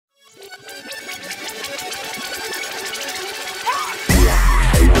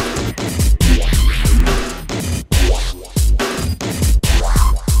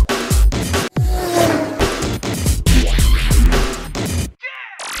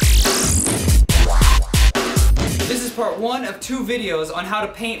part 1 of 2 videos on how to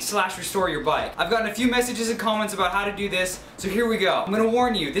paint / restore your bike. I've gotten a few messages and comments about how to do this, so here we go. I'm gonna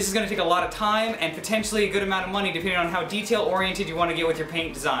warn you, this is gonna take a lot of time and potentially a good amount of money depending on how detail oriented you want to get with your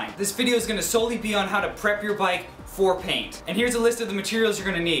paint design. This video is gonna solely be on how to prep your bike for paint. And here's a list of the materials you're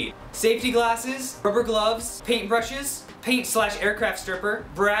gonna need. Safety glasses, rubber gloves, paint brushes, paint / aircraft stripper,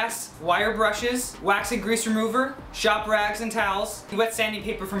 brass wire brushes, wax and grease remover, shop rags and towels, wet sanding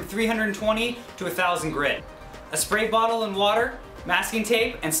paper from 320 to 1000 grit, a spray bottle and water, masking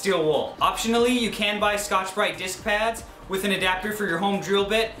tape, and steel wool. Optionally, you can buy Scotch-Brite disc pads with an adapter for your home drill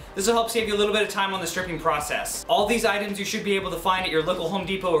bit. This will help save you a little bit of time on the stripping process. All these items you should be able to find at your local Home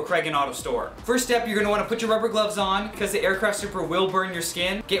Depot or Craig & Auto store. First step, you're going to want to put your rubber gloves on because the aircraft stripper will burn your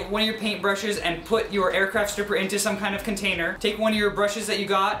skin. Get one of your paint brushes and put your aircraft stripper into some kind of container. Take one of your brushes that you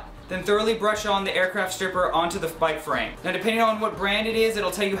got, then thoroughly brush on the aircraft stripper onto the bike frame. Now depending on what brand it is,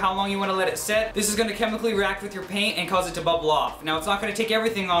 it'll tell you how long you want to let it set. This is going to chemically react with your paint and cause it to bubble off. Now it's not going to take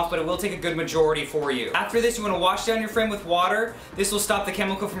everything off, but it will take a good majority for you. After this, you want to wash down your frame with water. This will stop the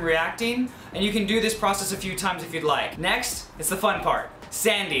chemical from reacting, and you can do this process a few times if you'd like. Next, it's the fun part.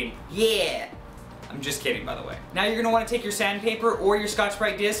 Sanding. Yeah! I'm just kidding, by the way. Now you're going to want to take your sandpaper or your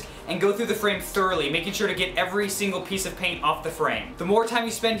Scotch-Brite disc and go through the frame thoroughly, making sure to get every single piece of paint off the frame. The more time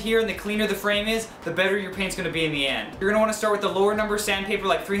you spend here and the cleaner the frame is, the better your paint's going to be in the end. You're going to want to start with the lower number sandpaper,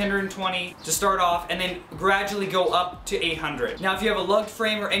 like 320 to start off, and then gradually go up to 800. Now if you have a lugged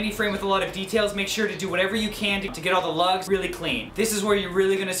frame or any frame with a lot of details, make sure to do whatever you can to get all the lugs really clean. This is where you're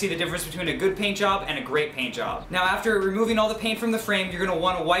really going to see the difference between a good paint job and a great paint job. Now after removing all the paint from the frame, you're going to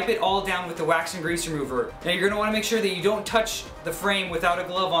want to wipe it all down with the wax and grease remover. Now you're going to want to make sure that you don't touch the frame without a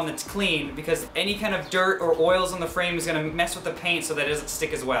glove on that's clean, because any kind of dirt or oils on the frame is going to mess with the paint so that it doesn't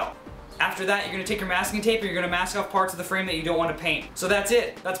stick as well. After that, you're going to take your masking tape and you're going to mask off parts of the frame that you don't want to paint. So that's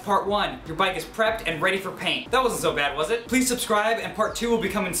it. That's part 1. Your bike is prepped and ready for paint. That wasn't so bad, was it? Please subscribe and part 2 will be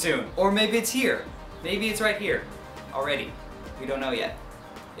coming soon. Or maybe it's here. Maybe it's right here already. We don't know yet.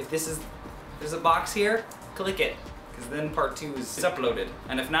 If there's a box here, click it, because then part 2 is uploaded.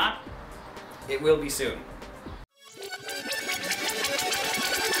 And if not, it will be soon.